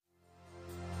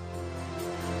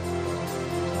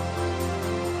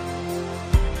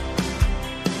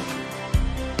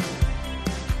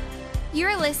You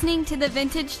are listening to the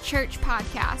Vintage Church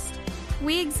Podcast.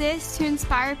 We exist to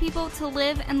inspire people to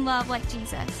live and love like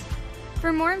Jesus.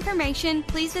 For more information,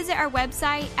 please visit our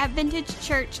website at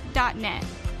vintagechurch.net.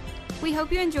 We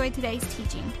hope you enjoyed today's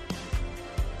teaching.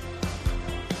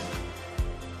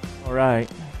 All right.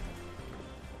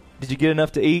 Did you get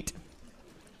enough to eat?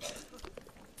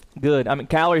 Good. I mean,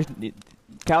 calories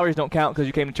don't count because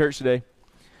you came to church today.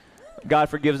 God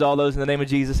forgives all those in the name of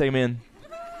Jesus. Amen.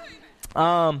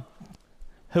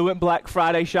 Who went Black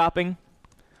Friday shopping?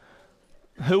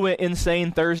 Who went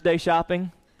insane Thursday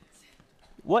shopping?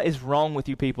 What is wrong with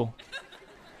you people?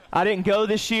 I didn't go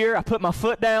this year. I put my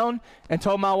foot down and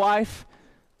told my wife,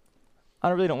 I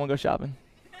really don't want to go shopping.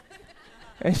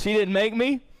 And she didn't make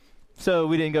me, so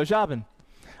we didn't go shopping.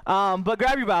 But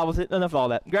grab your Bibles. Enough of all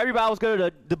that. Grab your Bibles. Go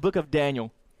to the book of Daniel.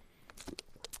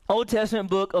 Old Testament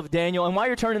book of Daniel. And while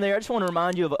you're turning there, I just want to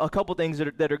remind you of a couple things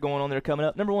that are going on that are coming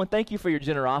up. Number one, thank you for your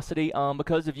generosity.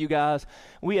 Because of you guys,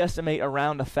 we estimate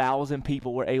around 1,000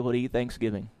 people were able to eat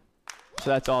Thanksgiving. So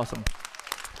that's awesome.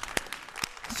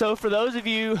 So for those of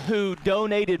you who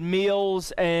donated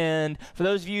meals and for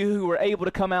those of you who were able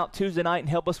to come out Tuesday night and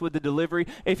help us with the delivery,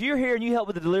 if you're here and you help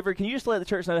with the delivery, can you just let the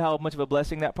church know how much of a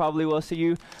blessing that probably was to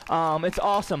you? It's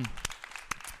awesome.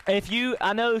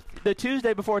 I know the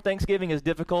Tuesday before Thanksgiving is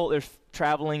difficult. There's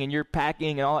traveling and you're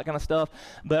packing and all that kind of stuff.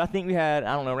 But I think we had,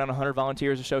 around 100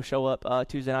 volunteers or so show up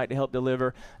Tuesday night to help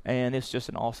deliver. And it's just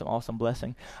an awesome, awesome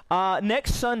blessing.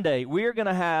 Next Sunday, we're going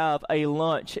to have a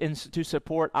lunch to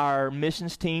support our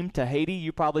missions team to Haiti.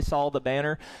 You probably saw the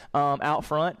banner out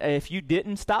front. If you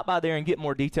didn't, stop by there and get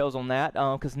more details on that.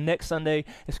 Because next Sunday,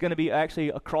 it's going to be actually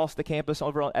across the campus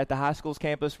over at the high school's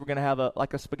campus. We're going to have a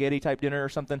spaghetti type dinner or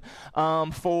something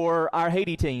for our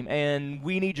Haiti team. And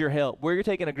we need your help. We're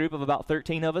taking a group of about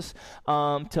 13 of us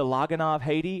to Laganov,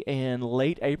 Haiti in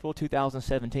late April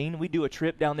 2017. We do a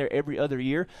trip down there every other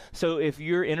year. So if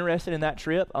you're interested in that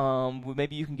trip,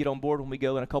 maybe you can get on board when we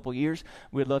go in a couple years.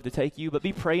 We'd love to take you. But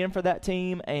be praying for that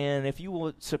team. And if you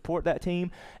will support that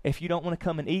team, if you don't want to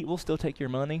come and eat, we'll still take your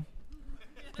money.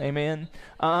 Amen.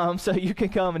 So you can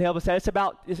come and help us. It's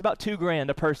about $2,000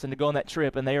 a person to go on that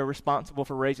trip, and they are responsible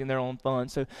for raising their own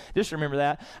funds. So just remember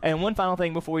that. And one final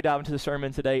thing before we dive into the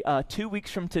sermon today. 2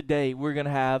 weeks from today, we're going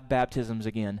to have baptisms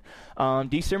again.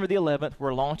 December the 11th,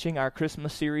 we're launching our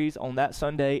Christmas series on that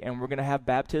Sunday, and we're going to have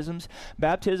baptisms.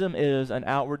 Baptism is an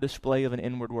outward display of an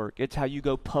inward work. It's how you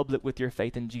go public with your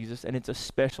faith in Jesus, and it's a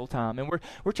special time. And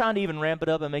we're trying to even ramp it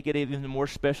up and make it an even more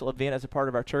special event as a part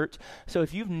of our church. So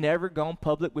if you've never gone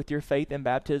public with your faith in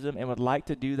baptism and would like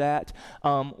to do that,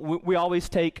 we always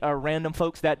take random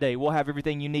folks that day. We'll have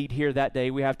everything you need here that day.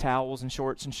 We have towels and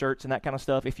shorts and shirts and that kind of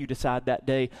stuff if you decide that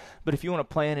day. But if you want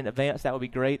to plan in advance, that would be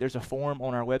great. There's a form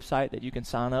on our website that you can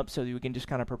sign up so that we can just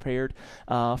kind of prepared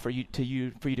for you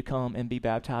to come and be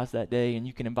baptized that day, and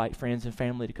you can invite friends and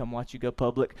family to come watch you go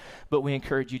public. But we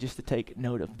encourage you just to take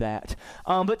note of that.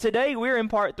 But today we're in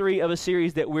part 3 of a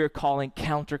series that we're calling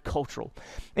Countercultural.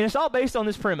 And it's all based on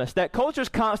this premise that culture's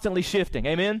constantly shifting.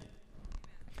 Amen?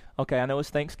 Okay, I know it's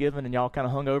Thanksgiving and y'all kind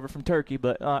of hung over from turkey,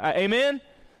 but amen?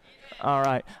 All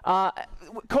right.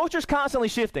 Culture's constantly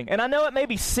shifting. And I know it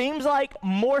maybe seems like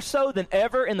more so than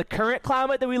ever in the current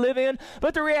climate that we live in,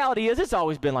 but the reality is it's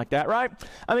always been like that, right?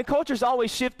 I mean, culture's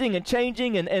always shifting and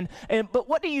changing, but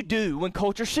what do you do when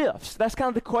culture shifts? That's kind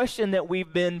of the question that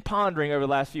we've been pondering over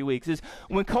the last few weeks is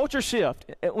when culture shifts,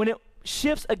 when it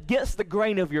shifts against the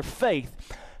grain of your faith,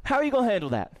 how are you going to handle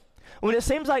that? When it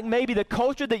seems like maybe the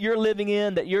culture that you're living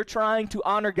in, that you're trying to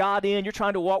honor God in, you're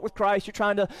trying to walk with Christ, you're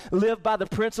trying to live by the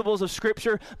principles of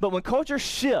Scripture, but when culture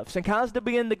shifts and kind of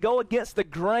begin to go against the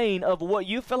grain of what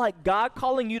you feel like God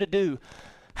calling you to do,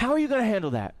 how are you going to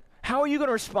handle that? How are you going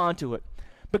to respond to it?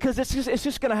 Because it's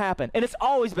just going to happen, and it's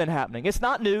always been happening. It's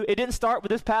not new. It didn't start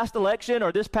with this past election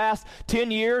or this past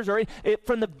 10 years, or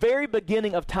from the very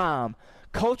beginning of time.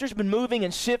 Culture's been moving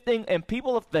and shifting, and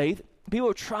people of faith, people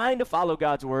who are trying to follow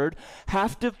God's word,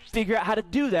 have to figure out how to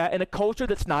do that in a culture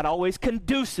that's not always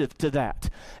conducive to that.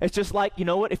 It's just like, you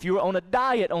know what, if you were on a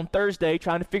diet on Thursday,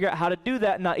 trying to figure out how to do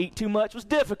that and not eat too much was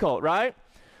difficult, right?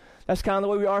 That's kind of the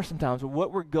way we are sometimes.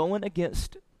 What we're going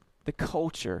against the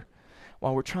culture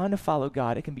while we're trying to follow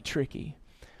God, it can be tricky.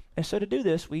 And so to do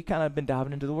this, we kind of been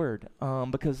diving into the Word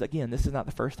because, again, this is not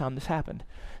the first time this happened.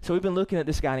 So we've been looking at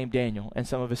this guy named Daniel and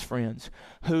some of his friends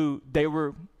who they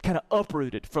were kind of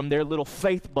uprooted from their little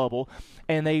faith bubble,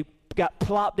 and they got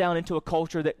plopped down into a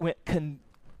culture that went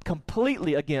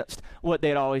completely against what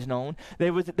they'd always known. They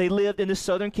lived in the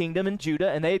southern kingdom in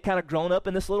Judah, and they had kind of grown up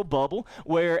in this little bubble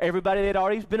where everybody they'd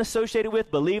already been associated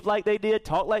with believed like they did,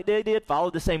 talked like they did,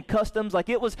 followed the same customs. Like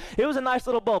it was a nice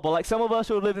little bubble, like some of us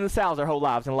who have lived in the South our whole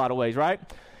lives in a lot of ways, right?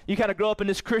 You kind of grow up in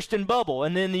this Christian bubble,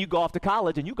 and then you go off to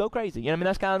college and you go crazy. You know what I mean?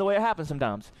 That's kind of the way it happens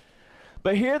sometimes.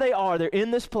 But here they are, they're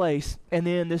in this place, and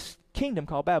then this kingdom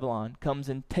called Babylon comes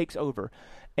and takes over.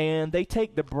 And they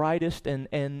take the brightest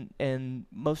and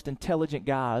most intelligent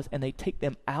guys, and they take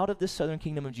them out of the southern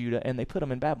kingdom of Judah, and they put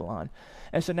them in Babylon.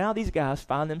 And so now these guys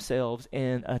find themselves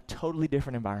in a totally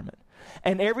different environment.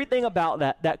 And everything about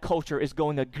that culture is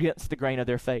going against the grain of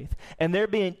their faith. And they're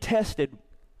being tested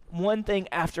one thing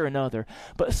after another.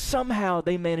 But somehow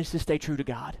they manage to stay true to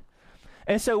God.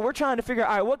 And so we're trying to figure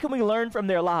out, all right, what can we learn from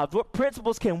their lives? What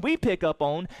principles can we pick up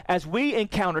on as we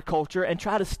encounter culture and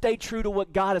try to stay true to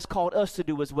what God has called us to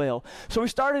do as well? So we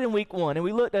started in week 1, and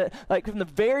we looked at, like, from the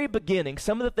very beginning,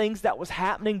 some of the things that was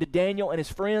happening to Daniel and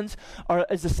his friends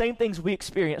is the same things we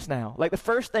experience now. Like the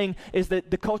first thing is that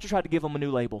the culture tried to give them a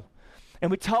new label. And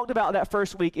we talked about that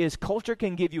first week is culture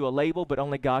can give you a label, but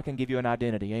only God can give you an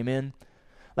identity. Amen?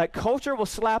 Like culture will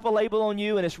slap a label on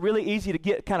you, and it's really easy to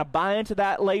get kind of buy into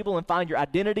that label and find your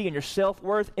identity and your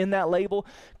self-worth in that label.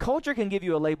 Culture can give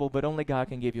you a label, but only God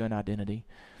can give you an identity.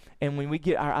 And when we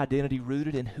get our identity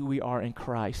rooted in who we are in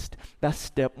Christ, that's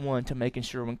step 1 to making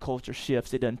sure when culture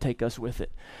shifts, it doesn't take us with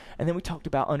it. And then we talked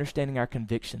about understanding our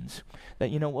convictions.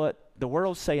 That, you know what, the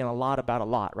world's saying a lot about a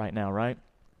lot right now, right?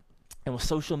 And with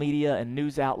social media and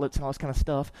news outlets and all this kind of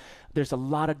stuff, there's a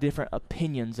lot of different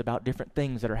opinions about different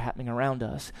things that are happening around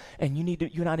us. And we need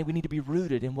to be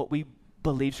rooted in what we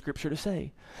believe Scripture to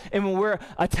say. And when we're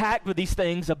attacked with these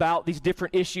things about these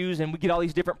different issues and we get all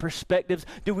these different perspectives,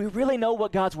 do we really know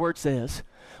what God's Word says?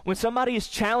 When somebody is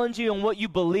challenging you on what you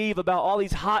believe about all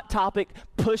these hot topic,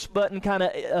 push button kind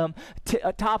of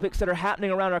topics that are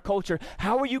happening around our culture,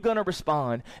 how are you going to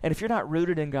respond? And if you're not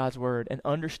rooted in God's Word and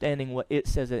understanding what it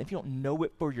says, if you don't know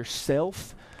it for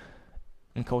yourself,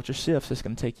 and culture shifts, it's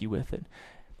going to take you with it.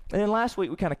 And then last week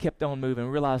we kind of kept on moving.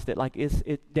 We realized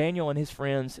that Daniel and his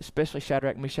friends, especially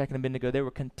Shadrach, Meshach, and Abednego, they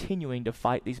were continuing to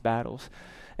fight these battles.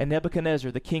 And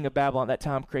Nebuchadnezzar, the king of Babylon at that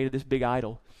time, created this big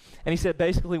idol. And he said,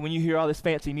 basically, when you hear all this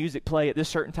fancy music play at this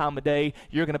certain time of day,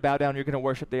 you're going to bow down, you're going to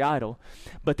worship the idol.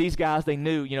 But these guys, they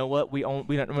knew, you know what, we're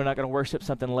not going to worship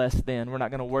something less than. We're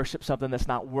not going to worship something that's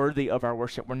not worthy of our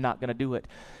worship. We're not going to do it.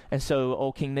 And so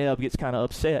old King Neb gets kind of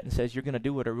upset and says, you're going to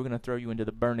do it or we're going to throw you into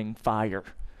the burning fire.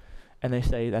 And they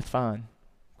say, that's fine,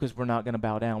 because we're not going to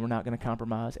bow down. We're not going to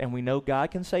compromise. And we know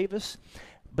God can save us,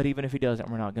 but even if he doesn't,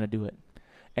 we're not going to do it.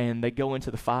 And they go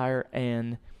into the fire,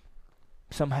 and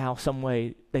somehow, some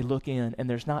way, they look in, and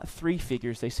there's not 3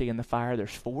 figures they see in the fire.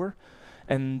 There's 4.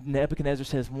 And Nebuchadnezzar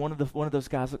says, one of those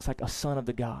guys looks like a son of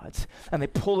the gods. And they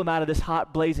pull him out of this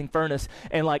hot, blazing furnace,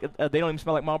 and they don't even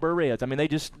smell like Marlboro Reds. I mean, they're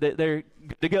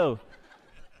good to go.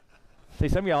 See,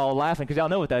 some of y'all are laughing because y'all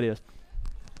know what that is.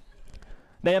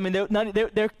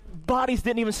 Their bodies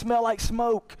didn't even smell like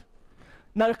smoke.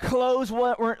 Now, their clothes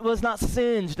was not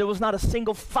singed. There was not a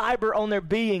single fiber on their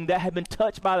being that had been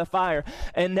touched by the fire.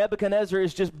 And Nebuchadnezzar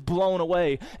is just blown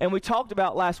away. And we talked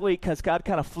about last week, because God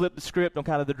kind of flipped the script on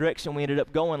kind of the direction we ended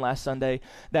up going last Sunday,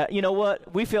 that, you know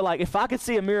what, we feel like if I could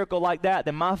see a miracle like that,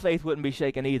 then my faith wouldn't be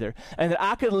shaken either. And that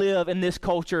I could live in this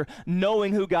culture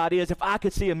knowing who God is if I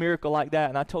could see a miracle like that.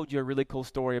 And I told you a really cool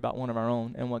story about one of our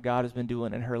own and what God has been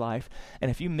doing in her life.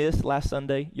 And if you missed last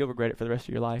Sunday, you'll regret it for the rest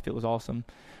of your life. It was awesome.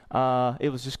 It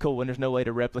was just cool, and there's no way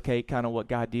to replicate kind of what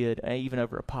God did, even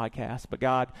over a podcast. But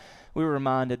God, we were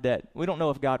reminded that we don't know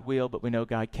if God will, but we know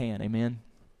God can. Amen?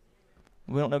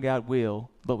 We don't know God will,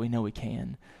 but we know he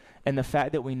can. And the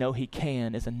fact that we know he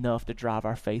can is enough to drive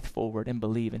our faith forward and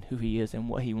believe in who he is and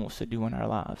what he wants to do in our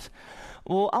lives.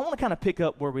 Well, I want to kind of pick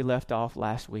up where we left off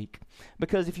last week.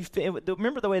 Because if you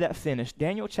remember the way that finished,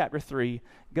 Daniel chapter 3,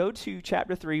 go to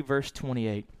chapter 3, verse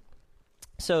 28.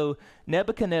 So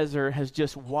Nebuchadnezzar has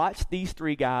just watched these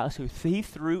 3 guys who he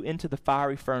threw into the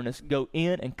fiery furnace go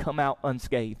in and come out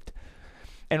unscathed.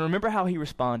 And remember how he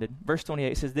responded. Verse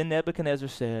 28 says, Then Nebuchadnezzar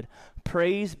said,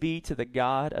 Praise be to the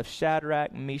God of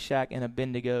Shadrach, Meshach, and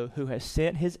Abednego, who has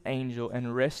sent his angel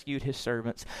and rescued his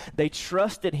servants. They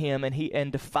trusted him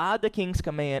and defied the king's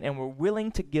command and were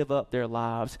willing to give up their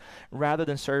lives rather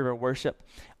than serve or worship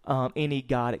any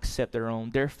god except their own.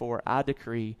 Therefore, I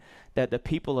decree that the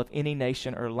people of any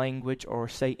nation or language or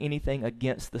say anything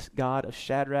against the God of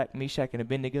Shadrach, Meshach, and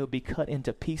Abednego be cut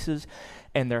into pieces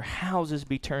and their houses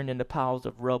be turned into piles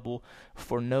of rubble,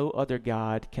 for no other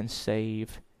God can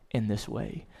save in this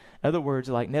way. In other words,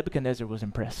 like Nebuchadnezzar was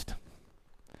impressed.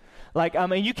 Like, I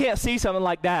mean, you can't see something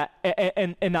like that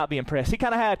and not be impressed. He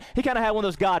kind of had one of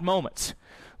those God moments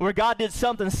where God did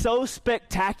something so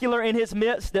spectacular in his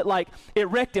midst that, like, it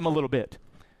wrecked him a little bit.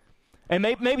 And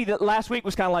maybe that last week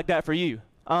was kind of like that for you.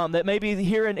 That maybe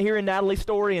hearing Natalie's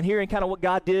story and hearing kind of what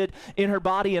God did in her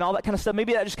body and all that kind of stuff,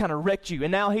 maybe that just kind of wrecked you.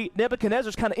 And now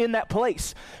Nebuchadnezzar's kind of in that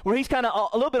place where he's kind of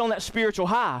a little bit on that spiritual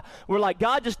high where, like,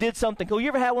 God just did something cool. You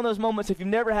ever had one of those moments, if you've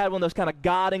never had one of those kind of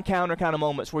God encounter kind of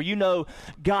moments where you know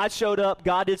God showed up,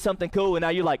 God did something cool, and now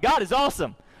you're like, God is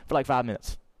awesome for like 5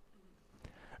 minutes.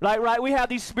 Like, right, we have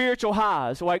these spiritual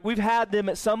highs. Like, we've had them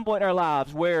at some point in our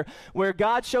lives where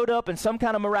God showed up in some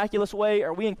kind of miraculous way,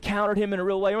 or we encountered him in a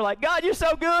real way. We're like, God, you're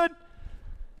so good.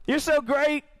 You're so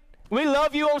great. We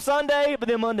love you on Sunday. But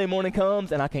then Monday morning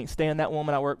comes, and I can't stand that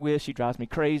woman I work with. She drives me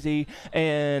crazy.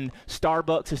 And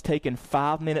Starbucks has taken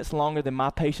 5 minutes longer than my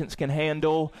patience can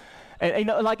handle. And you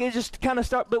know, like, it just kind of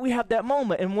starts. But we have that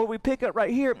moment. And what we pick up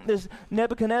right here is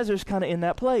Nebuchadnezzar's kind of in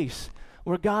that place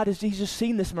where he's just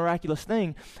seen this miraculous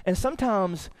thing. And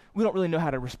sometimes we don't really know how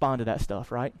to respond to that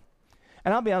stuff, right?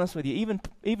 And I'll be honest with you,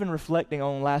 even reflecting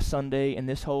on last Sunday and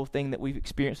this whole thing that we've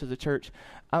experienced as a church,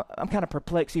 I'm kind of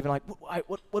perplexed, even like,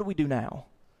 what do we do now?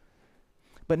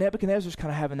 But Nebuchadnezzar's kind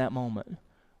of having that moment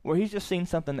where he's just seen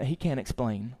something that he can't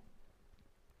explain,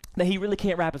 that he really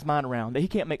can't wrap his mind around, that he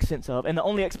can't make sense of. And the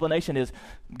only explanation is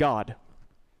God.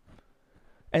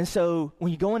 And so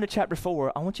when you go into chapter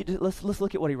 4, I want you to, let's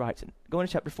look at what he writes. Go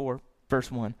into chapter 4,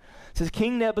 verse 1. It says,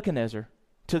 King Nebuchadnezzar,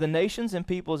 to the nations and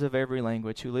peoples of every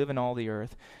language who live in all the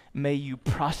earth, may you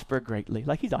prosper greatly.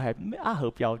 Like, he's all happy. I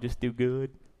hope y'all just do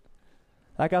good.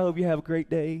 Like, I hope you have a great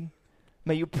day.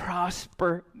 May you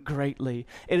prosper greatly.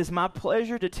 It is my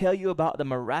pleasure to tell you about the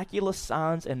miraculous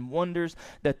signs and wonders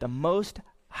that the Most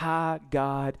High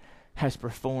God has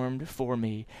performed for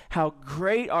me. How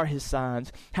great are his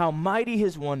signs, how mighty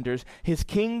his wonders. His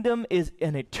kingdom is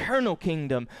an eternal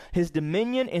kingdom. His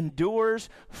dominion endures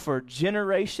for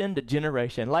generation to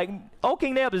generation. Like, old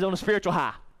King Neb is on a spiritual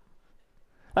high.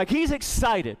 Like, he's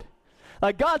excited.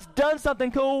 Like, God's done something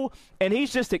cool, and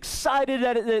he's just excited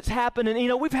that it's happened. And, you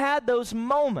know, we've had those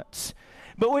moments,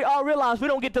 but we all realize we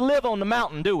don't get to live on the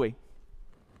mountain, do we?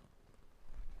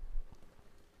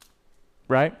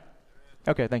 Right?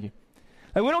 Okay, thank you.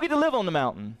 Like, we don't get to live on the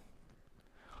mountain.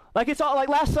 Like, it's all like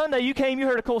last Sunday you came, you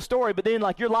heard a cool story, but then,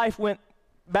 like, your life went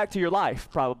back to your life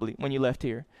probably when you left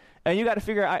here. And you got to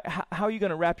figure out how are you going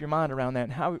to wrap your mind around that,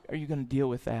 and how are you going to deal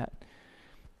with that?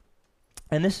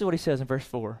 And this is what he says in verse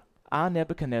 4. I,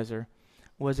 Nebuchadnezzar,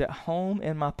 was at home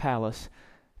in my palace,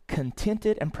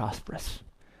 contented and prosperous.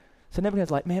 So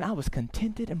Nebuchadnezzar's like, man, I was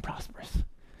contented and prosperous.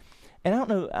 And I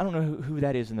don't know who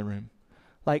that is in the room.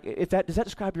 Like, does that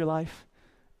describe your life?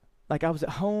 Like, I was at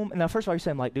home, and now first of all, you're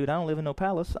saying, like, dude, I don't live in no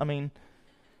palace. I mean,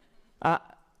 I,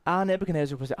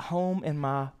 Nebuchadnezzar, was at home in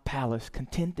my palace,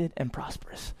 contented and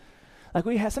prosperous. Like,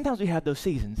 sometimes we have those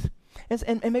seasons.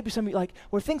 And maybe some of you, like,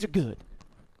 where things are good.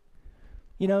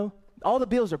 You know, all the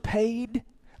bills are paid.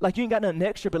 Like, you ain't got nothing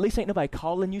extra, but at least ain't nobody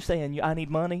calling you saying, I need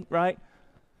money, right?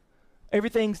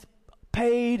 Everything's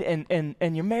paid,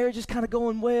 and your marriage is kind of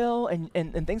going well,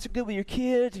 and things are good with your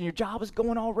kids, and your job is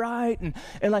going all right, and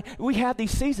like, we have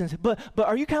these seasons, but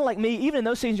are you kind of like me? Even in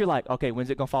those seasons, you're like, okay, when's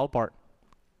it gonna fall apart?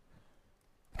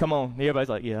 Come on. Everybody's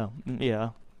like, yeah.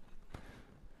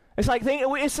 It's like,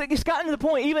 it's gotten to the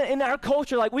point, even in our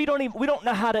culture, like, we don't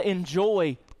know how to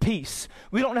enjoy peace.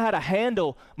 We don't know how to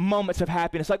handle moments of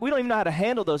happiness. Like, we don't even know how to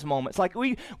handle those moments. Like,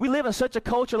 we live in such a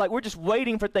culture, like, we're just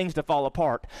waiting for things to fall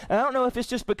apart. And I don't know if it's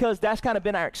just because that's kind of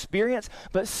been our experience,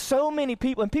 but so many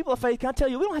people, and people of faith, can I tell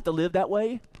you, we don't have to live that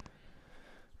way.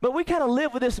 But we kind of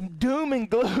live with this doom and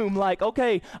gloom, like,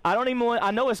 okay, I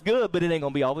know it's good, but it ain't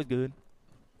going to be always good.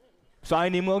 So I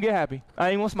ain't even going to get happy. I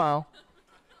ain't even going to smile.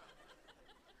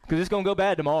 Because it's going to go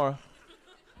bad tomorrow.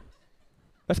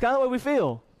 That's kind of the way we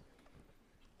feel.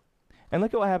 And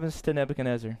look at what happens to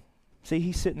Nebuchadnezzar. See,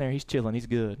 he's sitting there, he's chilling, he's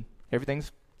good.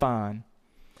 Everything's fine.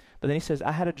 But then he says,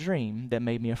 I had a dream that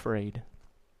made me afraid.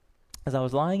 As I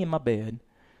was lying in my bed,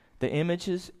 the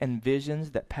images and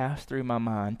visions that passed through my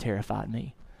mind terrified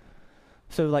me.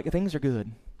 So, like, things are good.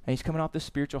 And he's coming off this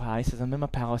spiritual high. He says, I'm in my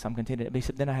palace, I'm contented. But he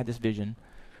said, then I had this vision.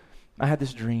 I had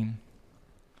this dream.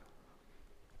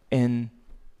 And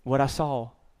what I saw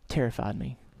terrified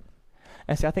me.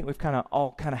 And see, I think we've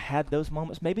all had those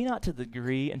moments, maybe not to the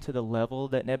degree and to the level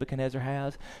that Nebuchadnezzar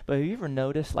has, but have you ever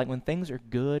noticed, like, when things are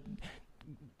good,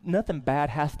 nothing bad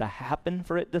has to happen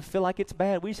for it to feel like it's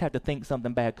bad. We just have to think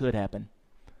something bad could happen.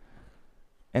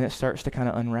 And it starts to kind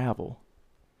of unravel.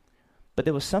 But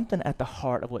there was something at the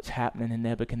heart of what's happening in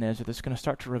Nebuchadnezzar that's going to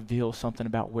start to reveal something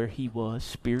about where he was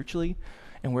spiritually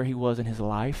and where he was in his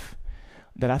life.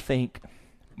 that I think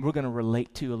we're going to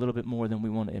relate to a little bit more than we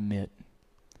want to admit.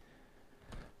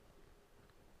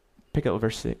 Pick up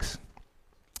verse 6.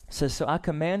 It says, so I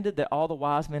commanded that all the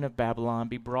wise men of Babylon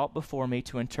be brought before me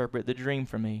to interpret the dream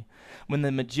for me. When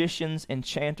the magicians,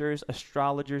 enchanters,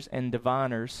 astrologers, and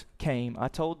diviners came, I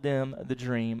told them the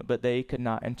dream, but they could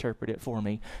not interpret it for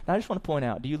me. Now I just want to point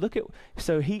out, do you look at,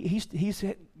 so he's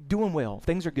doing well,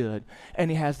 things are good,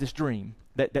 and he has this dream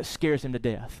that scares him to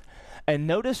death. And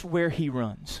notice where he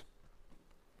runs.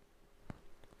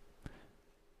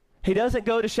 He doesn't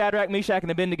go to Shadrach, Meshach,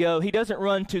 and Abednego. He doesn't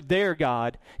run to their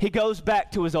God. He goes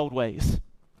back to his old ways.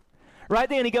 Right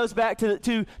then, he goes back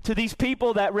to these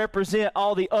people that represent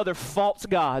all the other false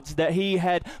gods that he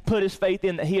had put his faith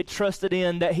in, that he had trusted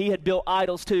in, that he had built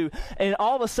idols to. And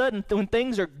all of a sudden, when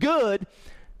things are good,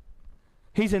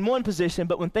 he's in one position,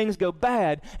 but when things go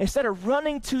bad, instead of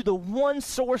running to the one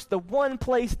source, the one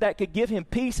place that could give him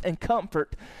peace and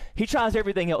comfort, he tries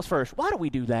everything else first. Why do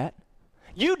we do that?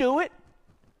 You do it.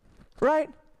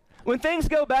 Right? When things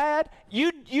go bad,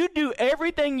 you do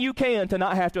everything you can to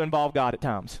not have to involve God at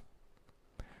times.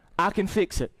 I can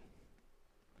fix it.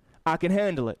 I can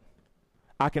handle it.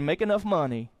 I can make enough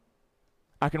money.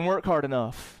 I can work hard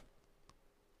enough.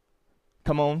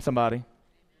 Come on, somebody.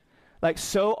 Like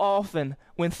so often,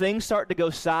 when things start to go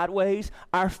sideways,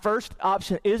 our first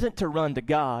option isn't to run to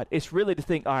God. It's really to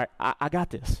think, all right, I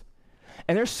got this.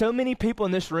 And there's so many people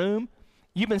in this room.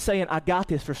 You've been saying, I got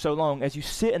this for so long. As you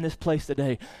sit in this place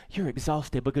today, you're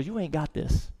exhausted because you ain't got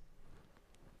this.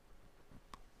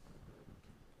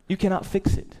 You cannot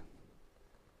fix it.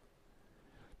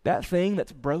 That thing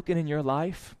that's broken in your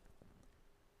life,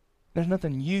 there's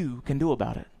nothing you can do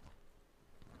about it.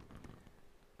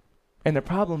 And the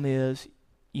problem is,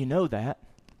 you know that.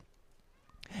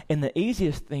 And the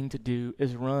easiest thing to do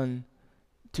is run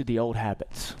to the old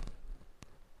habits.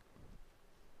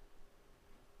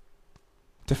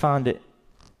 To find it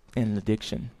in an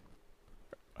addiction,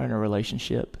 or in a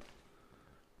relationship,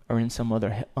 or in some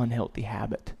other unhealthy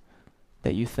habit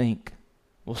that you think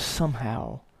will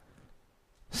somehow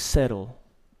settle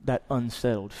that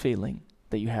unsettled feeling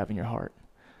that you have in your heart.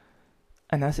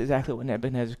 And that's exactly what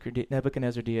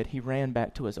Nebuchadnezzar did. He ran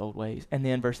back to his old ways. And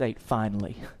then verse 8,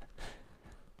 finally,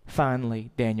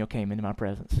 Daniel came into my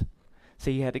presence.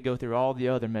 See, he had to go through all the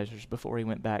other measures before he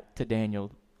went back to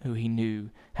Daniel, who he knew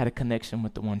had a connection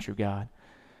with the one true God.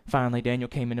 Finally, Daniel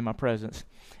came into my presence,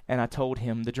 and I told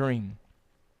him the dream.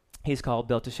 He's called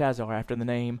Belteshazzar, after the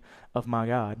name of my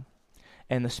God,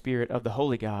 and the spirit of the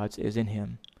holy gods is in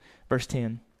him. Verse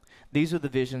 10, these are the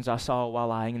visions I saw while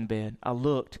lying in bed. I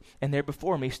looked, and there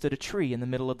before me stood a tree in the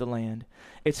middle of the land.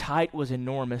 Its height was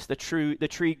enormous. The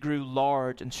tree grew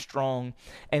large and strong,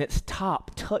 and its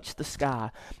top touched the sky.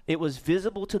 It was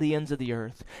visible to the ends of the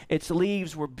earth. Its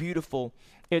leaves were beautiful,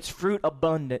 its fruit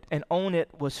abundant, and on it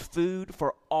was food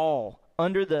for all.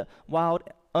 Under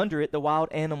it, the wild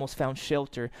animals found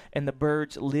shelter, and the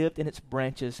birds lived in its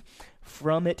branches.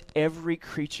 From it, every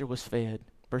creature was fed.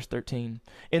 Verse 13,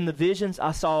 in the visions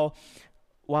I saw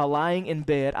while lying in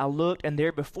bed, I looked, and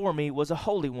there before me was a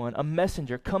holy one, a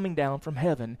messenger coming down from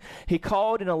heaven. He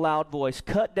called in a loud voice,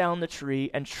 cut down the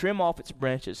tree and trim off its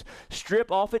branches,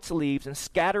 strip off its leaves and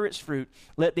scatter its fruit.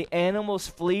 Let the animals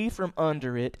flee from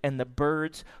under it and the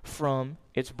birds from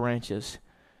its branches.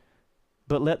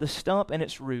 But let the stump and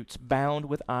its roots, bound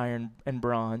with iron and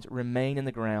bronze, remain in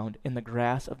the ground, in the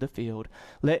grass of the field.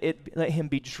 Let him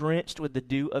be drenched with the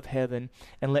dew of heaven,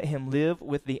 and let him live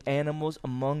with the animals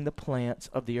among the plants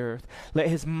of the earth. Let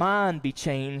his mind be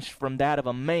changed from that of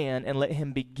a man, and let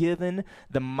him be given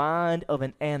the mind of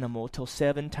an animal till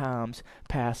 7 times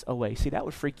pass away. See, that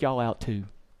would freak y'all out too.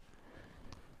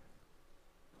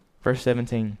 Verse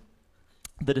 17.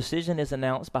 The decision is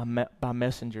announced by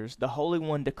messengers. The Holy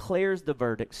One declares the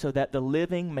verdict so that the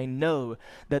living may know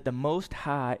that the Most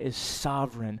High is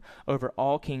sovereign over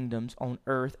all kingdoms on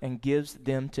earth and gives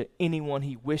them to anyone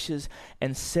he wishes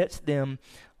and sets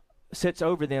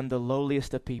over them the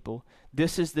lowliest of people.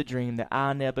 This is the dream that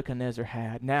I, Nebuchadnezzar,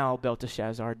 had. Now,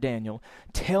 Belteshazzar, Daniel,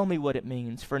 tell me what it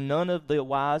means, for none of the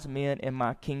wise men in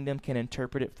my kingdom can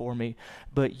interpret it for me,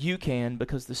 but you can,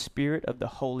 because the spirit of the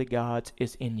holy gods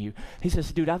is in you. He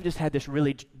says, dude, I've just had this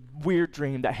really weird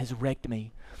dream that has wrecked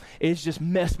me. It's just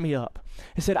messed me up.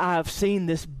 He said, I have seen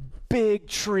this big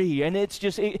tree, and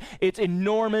it's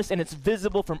enormous, and it's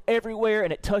visible from everywhere,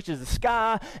 and it touches the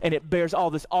sky, and it bears all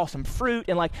this awesome fruit,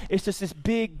 and it's just this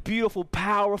big, beautiful,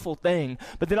 powerful thing.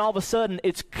 But then all of a sudden,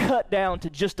 it's cut down to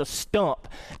just a stump,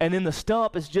 and then the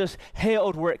stump is just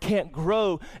held where it can't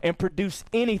grow and produce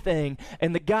anything,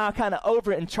 and the guy kind of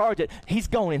over it in charge it, he's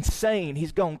going insane,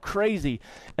 he's going crazy,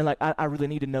 and I really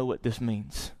need to know what this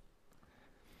means.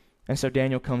 And so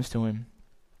Daniel comes to him.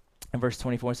 And verse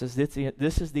 24 says,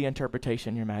 this is the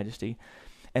interpretation, your majesty,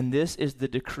 and this is the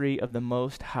decree of the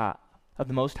Most High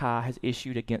has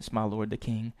issued against my lord the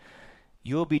king.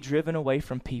 You will be driven away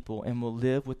from people and will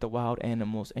live with the wild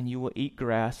animals, and you will eat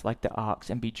grass like the ox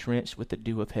and be drenched with the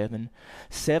dew of heaven.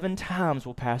 7 times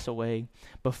will pass away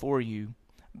before you.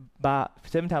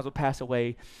 7 times will pass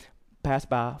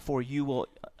by for you will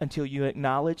until you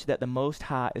acknowledge that the Most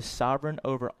High is sovereign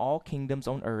over all kingdoms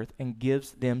on earth and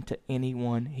gives them to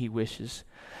anyone he wishes.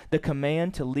 The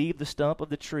command to leave the stump of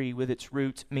the tree with its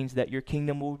roots means that your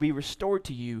kingdom will be restored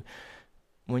to you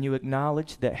when you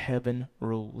acknowledge that heaven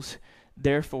rules.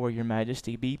 Therefore, your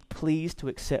majesty, be pleased to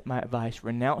accept my advice.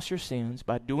 Renounce your sins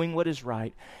by doing what is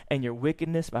right, and your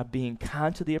wickedness by being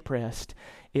kind to the oppressed.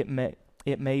 It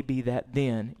may be that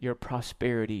then your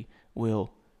prosperity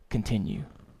will continue.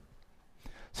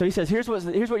 So he says, here's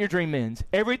what your dream means.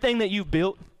 Everything that you've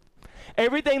built,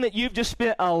 everything that you've just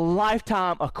spent a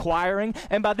lifetime acquiring,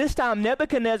 and by this time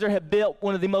Nebuchadnezzar had built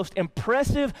one of the most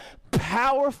impressive,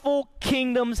 powerful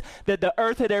kingdoms that the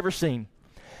earth had ever seen.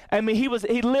 I mean, he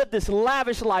lived this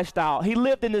lavish lifestyle. He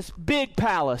lived in this big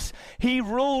palace. He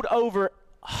ruled over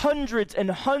hundreds and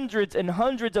hundreds and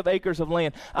hundreds of acres of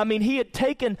land. I mean, he had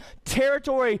taken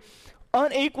territory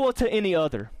unequal to any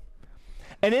other.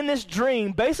 And in this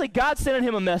dream, basically God sent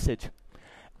him a message.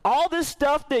 All this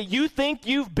stuff that you think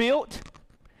you've built,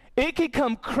 it could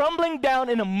come crumbling down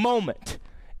in a moment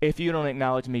if you don't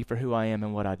acknowledge me for who I am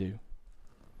and what I do.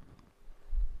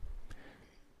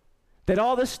 That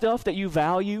all this stuff that you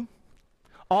value,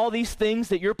 all these things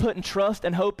that you're putting trust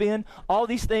and hope in, all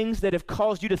these things that have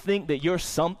caused you to think that you're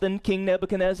something, King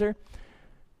Nebuchadnezzar,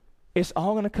 it's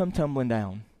all going to come tumbling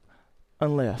down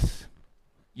unless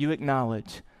you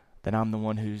acknowledge that I'm the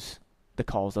one who's the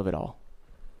cause of it all.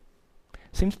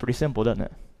 Seems pretty simple, doesn't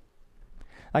it?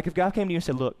 Like if God came to you and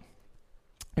said, look,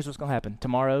 here's what's going to happen.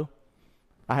 Tomorrow,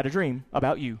 I had a dream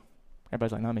about you.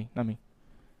 Everybody's like, not me.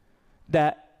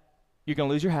 That you're going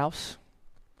to lose your house.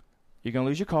 You're going to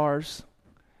lose your cars.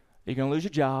 You're going to lose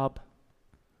your job.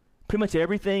 Pretty much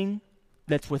everything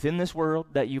that's within this world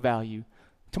that you value.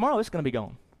 Tomorrow, it's going to be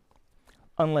gone.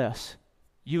 Unless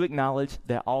you acknowledge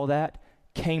that all that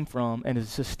came from and is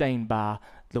sustained by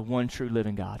the one true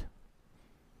living God.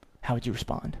 How would you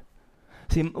respond?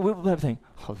 See, we have to think,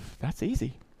 oh, that's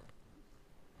easy.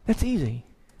 That's easy.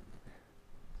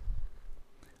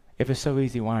 If it's so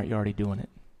easy, why aren't you already doing it?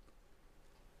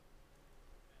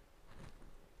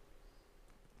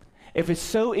 If it's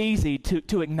so easy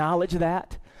to acknowledge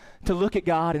that, to look at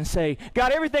God and say,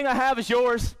 God, everything I have is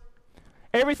yours.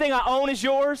 Everything I own is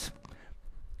yours.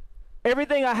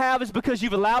 Everything I have is because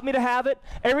you've allowed me to have it.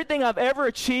 Everything I've ever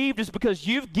achieved is because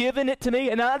you've given it to me.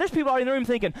 And now there's people already in the room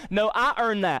thinking, no, I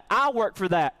earned that. I worked for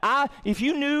that. If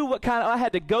you knew what kind of I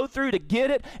had to go through to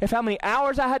get it, if how many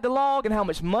hours I had to log and how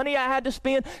much money I had to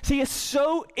spend. See, it's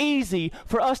so easy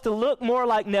for us to look more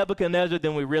like Nebuchadnezzar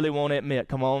than we really want to admit.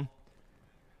 Come on.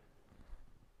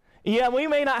 Yeah, we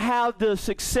may not have the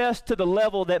success to the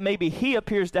level that maybe he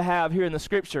appears to have here in the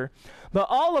scripture, but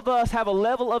all of us have a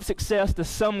level of success to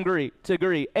some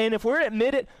degree. And if we're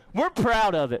admit it, we're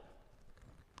proud of it.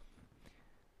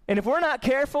 And if we're not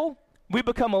careful, we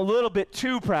become a little bit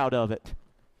too proud of it.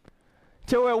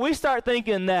 To where we start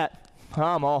thinking that,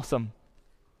 I'm awesome.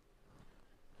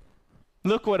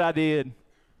 Look what I did.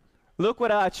 Look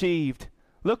what I achieved.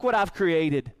 Look what I've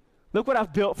created. Look what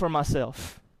I've built for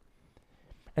myself.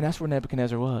 And that's where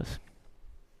Nebuchadnezzar was.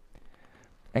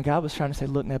 And God was trying to say,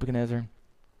 look, Nebuchadnezzar,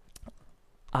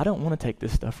 I don't want to take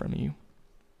this stuff from you.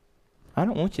 I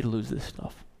don't want you to lose this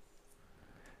stuff.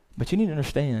 But you need to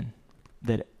understand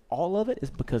that all of it is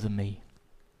because of me.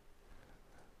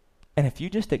 And if you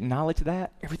just acknowledge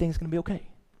that, everything's going to be okay.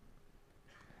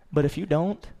 But if you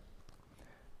don't,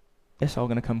 it's all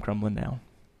going to come crumbling down.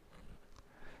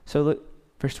 So look,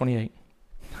 verse 28.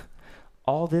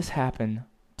 All this happened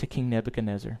to King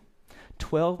Nebuchadnezzar.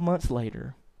 12 months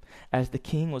later, as the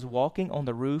king was walking on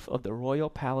the roof of the royal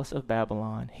palace of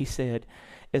Babylon, he said,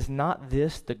 is not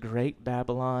this the great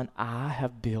Babylon I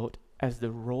have built as the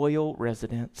royal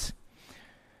residence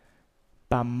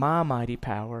by my mighty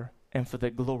power and for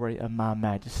the glory of my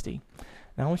majesty?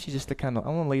 Now I want you just to I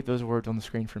want to leave those words on the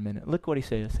screen for a minute. Look what he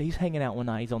says. He's hanging out one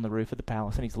night. He's on the roof of the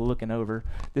palace and he's looking over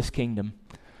this kingdom.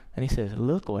 And he says,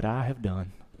 look what I have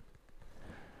done.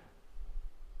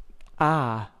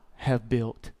 I have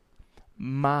built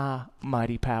my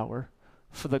mighty power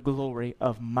for the glory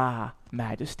of my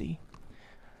majesty.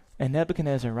 And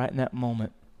Nebuchadnezzar, right in that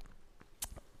moment,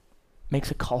 makes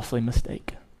a costly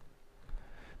mistake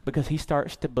because he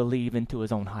starts to believe into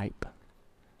his own hype.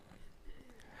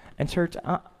 And church,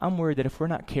 I'm worried that if we're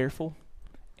not careful,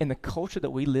 in the culture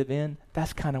that we live in,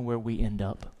 that's kind of where we end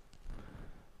up.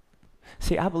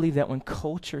 See, I believe that when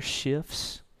culture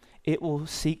shifts, it will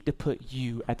seek to put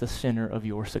you at the center of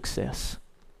your success.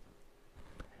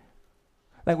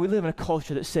 Like, we live in a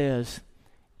culture that says,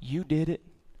 you did it,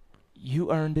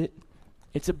 you earned it,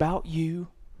 it's about you.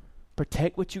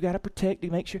 Protect what you got to protect to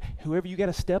make sure whoever you got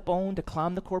to step on to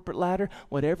climb the corporate ladder,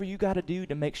 whatever you got to do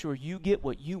to make sure you get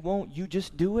what you want, you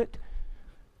just do it.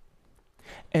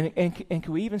 And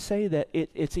can we even say that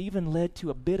it's even led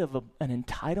to a bit of an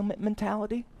entitlement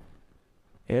mentality?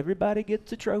 Everybody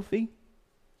gets a trophy.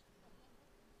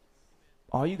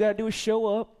 All you got to do is show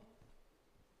up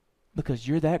because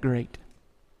you're that great.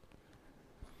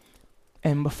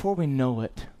 And before we know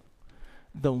it,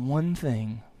 the one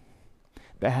thing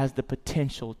that has the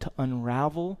potential to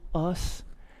unravel us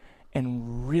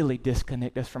and really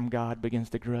disconnect us from God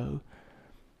begins to grow,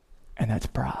 and that's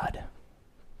pride.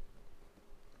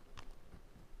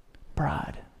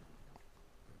 Pride.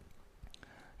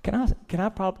 Can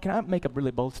I make a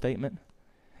really bold statement?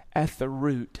 At the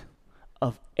root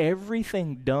of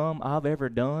everything dumb I've ever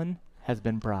done has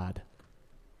been pride.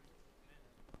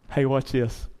 Hey, watch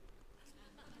this.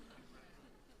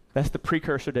 That's the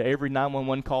precursor to every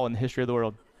 911 call in the history of the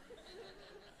world.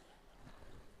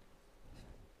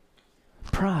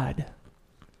 Pride.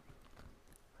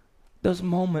 Those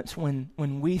moments when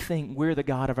we think we're the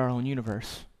God of our own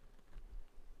universe.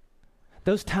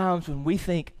 Those times when we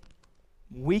think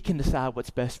we can decide what's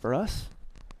best for us.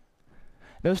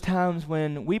 Those times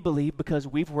when we believe because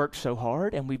we've worked so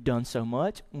hard and we've done so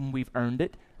much, when we've earned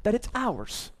it, that it's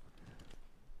ours.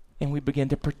 And we begin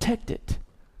to protect it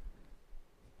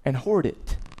and hoard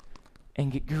it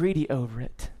and get greedy over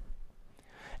it.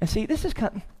 And see, this is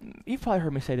you've probably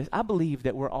heard me say this. I believe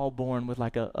that we're all born with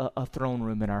like a throne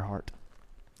room in our heart.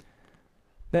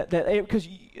 Because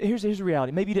here's the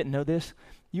reality. Maybe you didn't know this.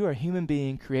 You are a human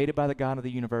being created by the God of the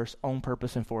universe on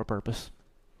purpose and for a purpose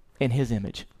in his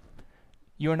image.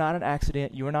 You are not an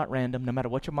accident. You are not random, no matter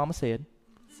what your mama said.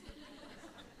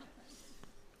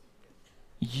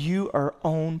 You are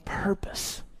on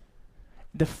purpose.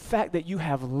 The fact that you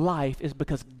have life is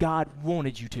because God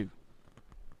wanted you to.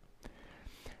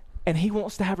 And he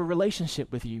wants to have a relationship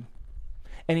with you.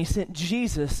 And he sent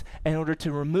Jesus in order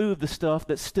to remove the stuff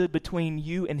that stood between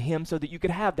you and him so that you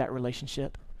could have that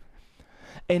relationship.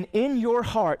 And in your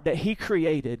heart that he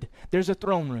created, there's a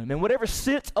throne room. And whatever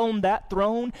sits on that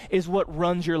throne is what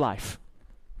runs your life.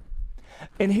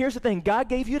 And here's the thing. God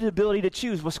gave you the ability to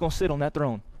choose what's going to sit on that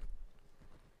throne.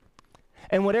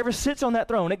 And whatever sits on that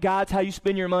throne, it guides how you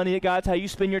spend your money, it guides how you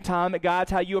spend your time, it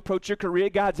guides how you approach your career,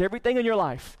 it guides everything in your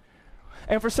life.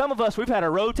 And for some of us, we've had a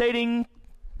rotating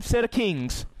set of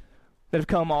kings that have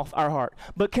come off our heart.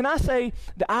 But can I say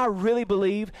that I really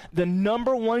believe the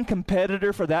number one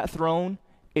competitor for that throne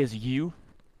is you?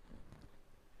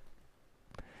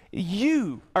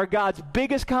 You are God's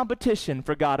biggest competition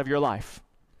for God of your life.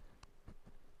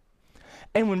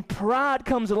 And when pride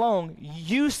comes along,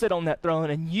 you sit on that throne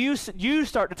and you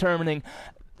start determining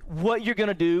what you're going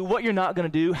to do, what you're not going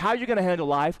to do, how you're going to handle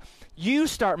life. You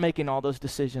start making all those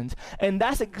decisions. And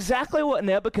that's exactly what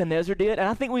Nebuchadnezzar did. And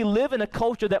I think we live in a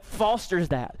culture that fosters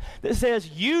that says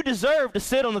you deserve to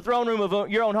sit on the throne room of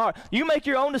your own heart. You make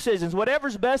your own decisions,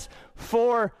 whatever's best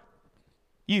for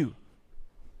you.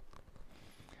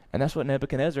 And that's what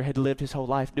Nebuchadnezzar had lived his whole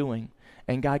life doing.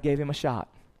 And God gave him a shot.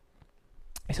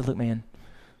 He said, look, man,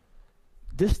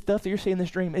 this stuff that you're seeing in this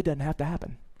dream, it doesn't have to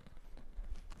happen.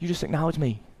 You just acknowledge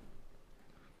me.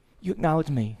 You acknowledge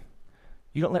me.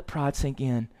 You don't let pride sink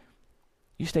in.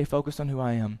 You stay focused on who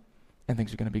I am, and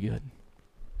things are going to be good.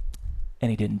 And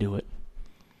he didn't do it.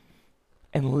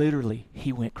 And literally,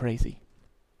 he went crazy.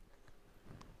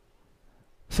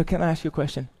 So can I ask you a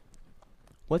question?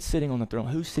 What's sitting on the throne?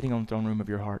 Who's sitting on the throne room of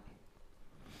your heart?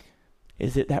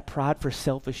 Is it that pride for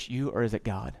selfish you, or is it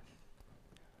God?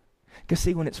 Because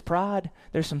see, when it's pride,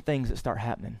 there's some things that start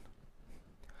happening.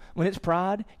 When it's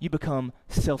pride, you become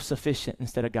self-sufficient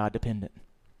instead of God-dependent.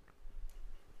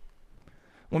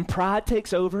 When pride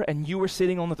takes over and you are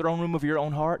sitting on the throne room of your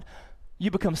own heart,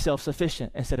 you become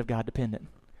self-sufficient instead of God-dependent.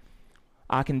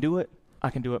 I can do it. I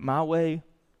can do it my way,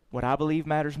 what I believe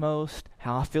matters most,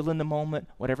 how I feel in the moment,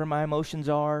 whatever my emotions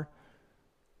are.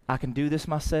 I can do this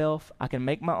myself. I can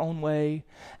make my own way.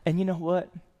 And you know what?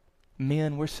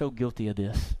 Men, we're so guilty of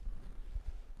this.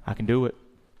 I can do it.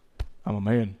 I'm a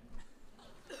man.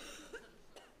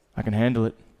 I can handle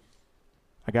it.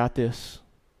 I got this.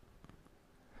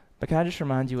 But can I just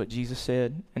remind you what Jesus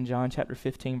said in John chapter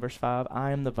 15, verse 5?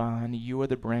 I am the vine, you are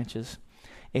the branches.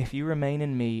 If you remain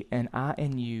in me and I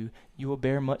in you, you will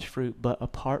bear much fruit, but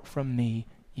apart from me,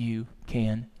 you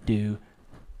can do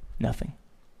nothing.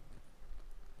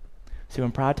 See,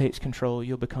 when pride takes control,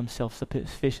 you'll become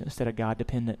self-sufficient instead of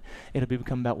God-dependent. It'll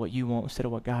become about what you want instead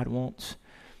of what God wants.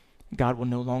 God will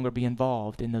no longer be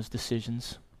involved in those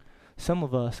decisions. Some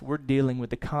of us, we're dealing with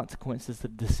the consequences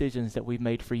of decisions that we've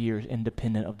made for years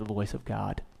independent of the voice of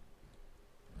God.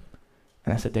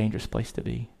 And that's a dangerous place to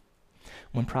be.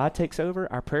 When pride takes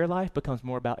over, our prayer life becomes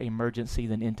more about emergency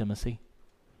than intimacy.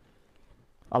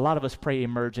 A lot of us pray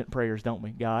emergent prayers, don't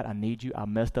we? God, I need you. I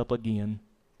messed up again.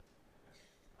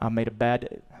 I made a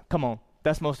bad... Come on.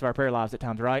 That's most of our prayer lives at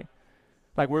times, right?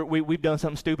 Like we've done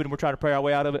something stupid and we're trying to pray our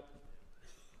way out of it.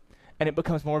 And it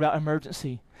becomes more about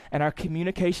emergency. And our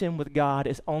communication with God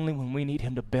is only when we need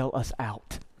him to bail us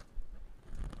out.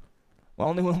 Well,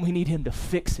 only when we need him to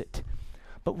fix it.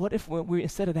 But what if we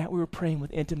instead of that, we were praying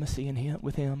with intimacy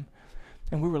with him,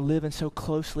 and we were living so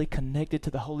closely connected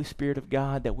to the Holy Spirit of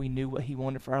God that we knew what he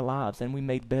wanted for our lives, and we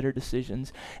made better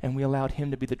decisions, and we allowed him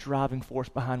to be the driving force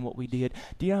behind what we did.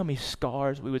 Do you know how many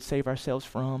scars we would save ourselves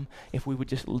from if we would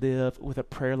just live with a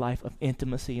prayer life of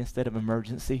intimacy instead of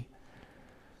emergency?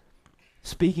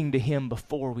 Speaking to him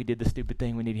before we did the stupid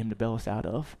thing we needed him to bail us out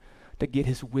of, to get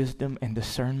his wisdom and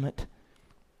discernment.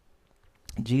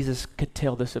 Jesus could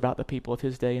tell this about the people of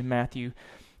his day. In Matthew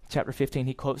chapter 15,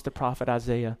 he quotes the prophet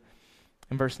Isaiah.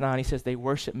 In verse 9, he says, they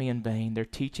worship me in vain. Their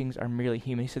teachings are merely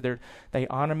human. He said, they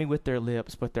honor me with their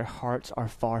lips, but their hearts are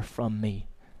far from me.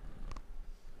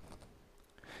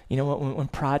 You know what? When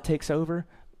pride takes over,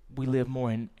 we live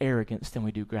more in arrogance than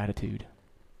we do gratitude.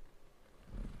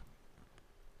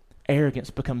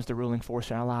 Arrogance becomes the ruling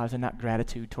force in our lives and not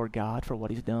gratitude toward God for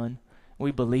what he's done.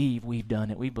 We believe we've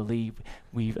done it. We believe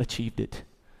we've achieved it.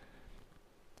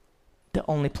 The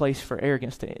only place for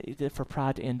arrogance, for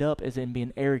pride to end up is in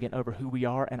being arrogant over who we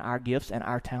are and our gifts and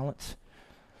our talents.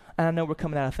 And I know we're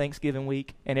coming out of Thanksgiving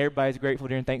week, and everybody's grateful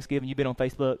during Thanksgiving. You've been on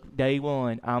Facebook. Day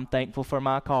 1, I'm thankful for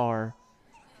my car.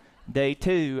 Day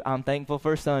 2, I'm thankful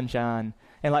for sunshine.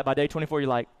 And like by day 24, you're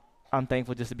like, I'm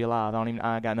thankful just to be alive.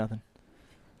 I got nothing.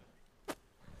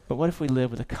 But what if we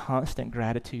live with a constant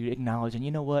gratitude, acknowledging,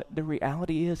 you know what? The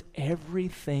reality is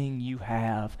everything you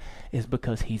have is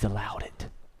because he's allowed it.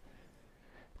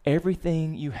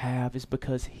 Everything you have is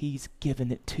because he's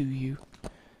given it to you.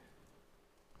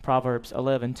 Proverbs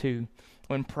 11:2.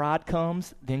 When pride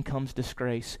comes, then comes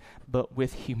disgrace, but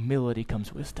with humility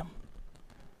comes wisdom.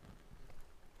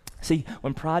 See,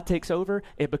 when pride takes over,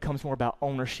 it becomes more about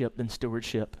ownership than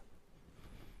stewardship.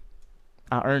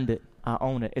 I earned it. I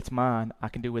own it. It's mine. I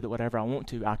can do with it whatever I want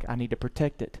to. I need to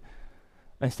protect it.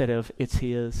 Instead of, it's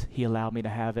his. He allowed me to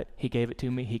have it. He gave it to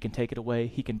me. He can take it away.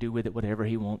 He can do with it whatever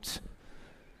he wants.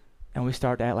 And we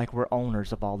start to act like we're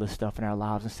owners of all this stuff in our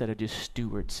lives instead of just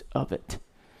stewards of it.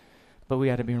 But we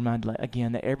got to be reminded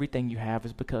again that everything you have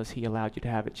is because he allowed you to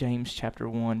have it. James chapter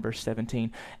 1, verse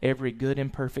 17. Every good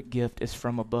and perfect gift is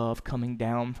from above, coming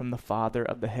down from the Father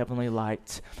of the heavenly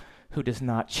lights, who does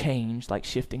not change like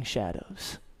shifting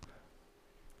shadows.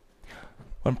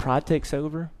 When pride takes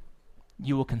over,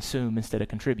 you will consume instead of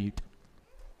contribute.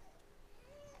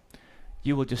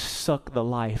 You will just suck the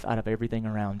life out of everything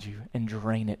around you and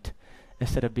drain it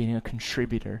instead of being a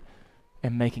contributor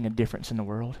and making a difference in the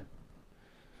world.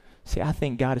 See, I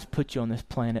think God has put you on this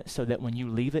planet so that when you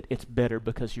leave it, it's better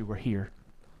because you were here.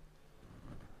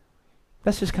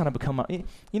 That's just kind of become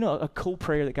a cool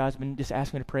prayer that God's been just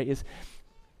asking me to pray is,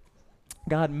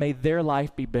 God, may their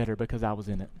life be better because I was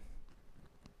in it.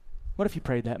 What if you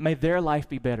prayed that? May their life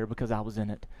be better because I was in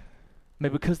it. May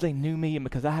because they knew me and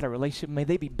because I had a relationship, may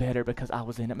they be better because I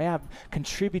was in it. May I have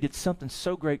contributed something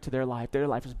so great to their life. Their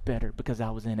life is better because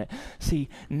I was in it. See,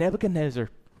 Nebuchadnezzar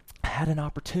had an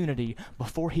opportunity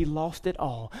before he lost it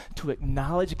all to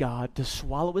acknowledge God, to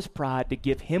swallow his pride, to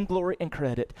give him glory and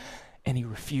credit, and he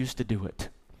refused to do it.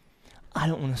 I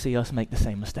don't want to see us make the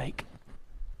same mistake.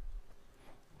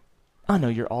 I know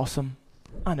you're awesome.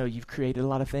 I know you've created a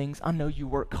lot of things. I know you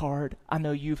work hard. I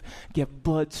know you've given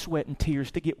blood, sweat, and tears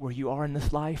to get where you are in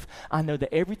this life. I know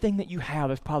that everything that you have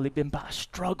has probably been by a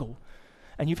struggle,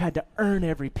 and you've had to earn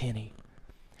every penny.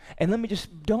 And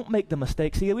don't make the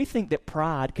mistake. See, we think that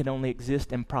pride can only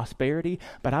exist in prosperity,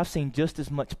 but I've seen just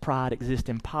as much pride exist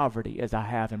in poverty as I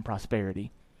have in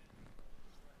prosperity.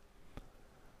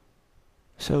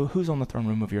 So who's on the throne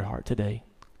room of your heart today?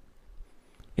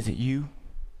 Is it you?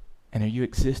 And are you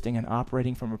existing and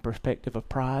operating from a perspective of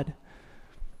pride?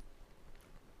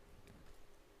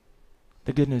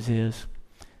 The good news is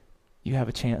you have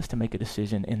a chance to make a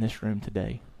decision in this room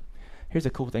today. Here's a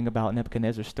cool thing about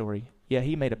Nebuchadnezzar's story. Yeah,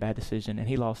 he made a bad decision and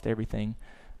he lost everything,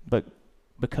 but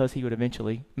because he would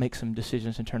eventually make some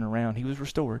decisions and turn around, he was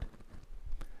restored.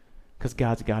 Because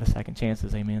God's got a second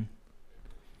chances, amen.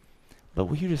 But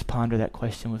will you just ponder that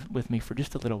question with me for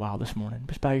just a little while this morning?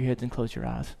 Just bow your heads and close your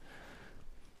eyes.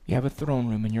 You have a throne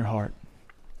room in your heart.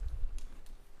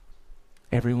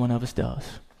 Every one of us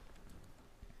does.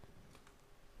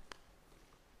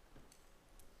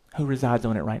 Who resides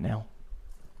on it right now?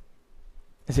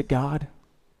 Is it God?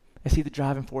 Is he the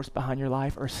driving force behind your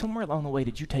life? Or somewhere along the way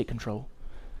did you take control?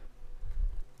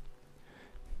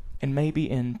 And maybe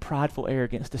in prideful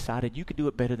arrogance decided you could do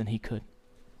it better than he could.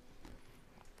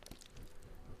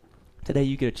 Today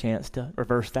you get a chance to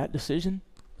reverse that decision.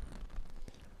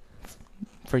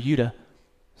 For you to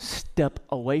step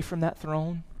away from that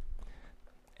throne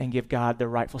and give God the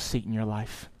rightful seat in your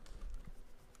life.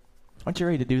 Aren't you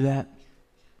ready to do that?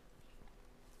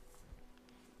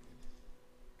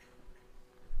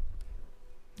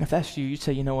 If that's you, you'd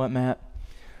say, you know what, Matt?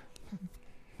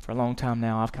 For a long time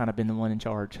now, I've kind of been the one in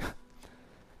charge.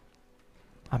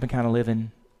 I've been kind of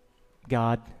living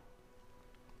God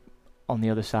on the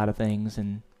other side of things,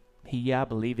 and I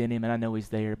believe in him, and I know he's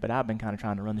there, but I've been kind of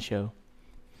trying to run the show.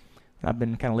 I've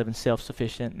been kind of living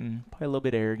self-sufficient and probably a little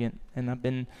bit arrogant, and I've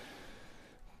been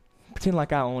pretending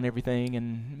like I own everything,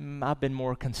 and I've been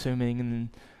more consuming, and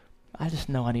I just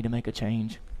know I need to make a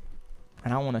change.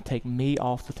 And I want to take me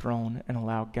off the throne and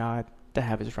allow God to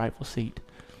have his rightful seat.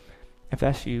 If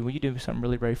that's you, will you do something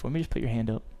really brave for me? Just put your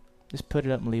hand up. Just put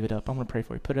it up and leave it up. I'm going to pray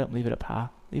for you. Put it up and leave it up high.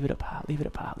 Leave it up high. Leave it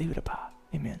up high. Leave it up high.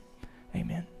 Amen.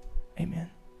 Amen. Amen.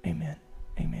 Amen.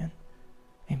 Amen.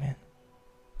 Amen.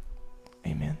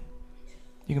 Amen.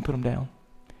 You can put them down.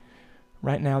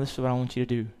 Right now, this is what I want you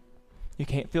to do. You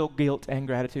can't feel guilt and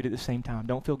gratitude at the same time.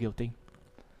 Don't feel guilty.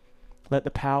 Let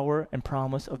the power and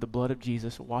promise of the blood of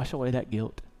Jesus wash away that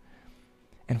guilt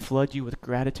and flood you with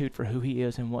gratitude for who he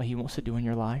is and what he wants to do in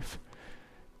your life.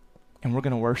 And we're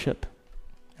going to worship,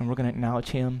 and we're going to acknowledge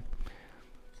him.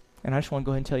 And I just want to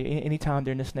go ahead and tell you, anytime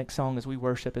during this next song as we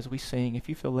worship, as we sing, if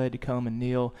you feel led to come and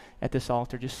kneel at this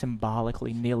altar, just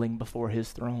symbolically kneeling before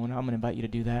his throne, I'm going to invite you to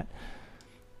do that.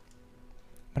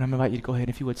 But I'm going to invite you to go ahead,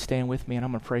 if you would stand with me, and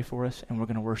I'm going to pray for us, and we're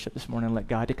going to worship this morning and let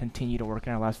God to continue to work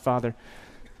in our lives. Father,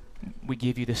 we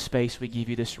give you this space, we give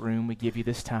you this room, we give you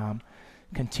this time.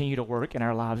 Continue to work in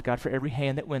our lives. God, for every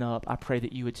hand that went up, I pray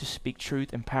that you would just speak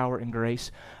truth and power and grace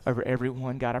over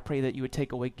everyone. God, I pray that you would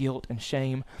take away guilt and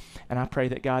shame. And I pray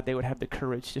that, God, they would have the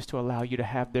courage just to allow you to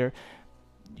have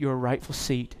your rightful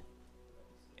seat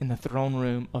in the throne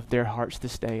room of their hearts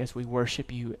this day as we worship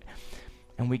you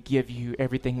and we give you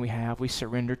everything we have. We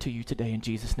surrender to you today in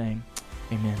Jesus' name.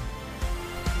 Amen.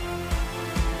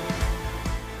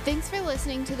 Thanks for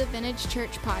listening to the Vintage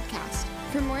Church podcast.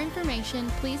 For more information,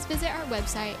 please visit our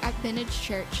website at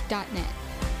vintagechurch.net.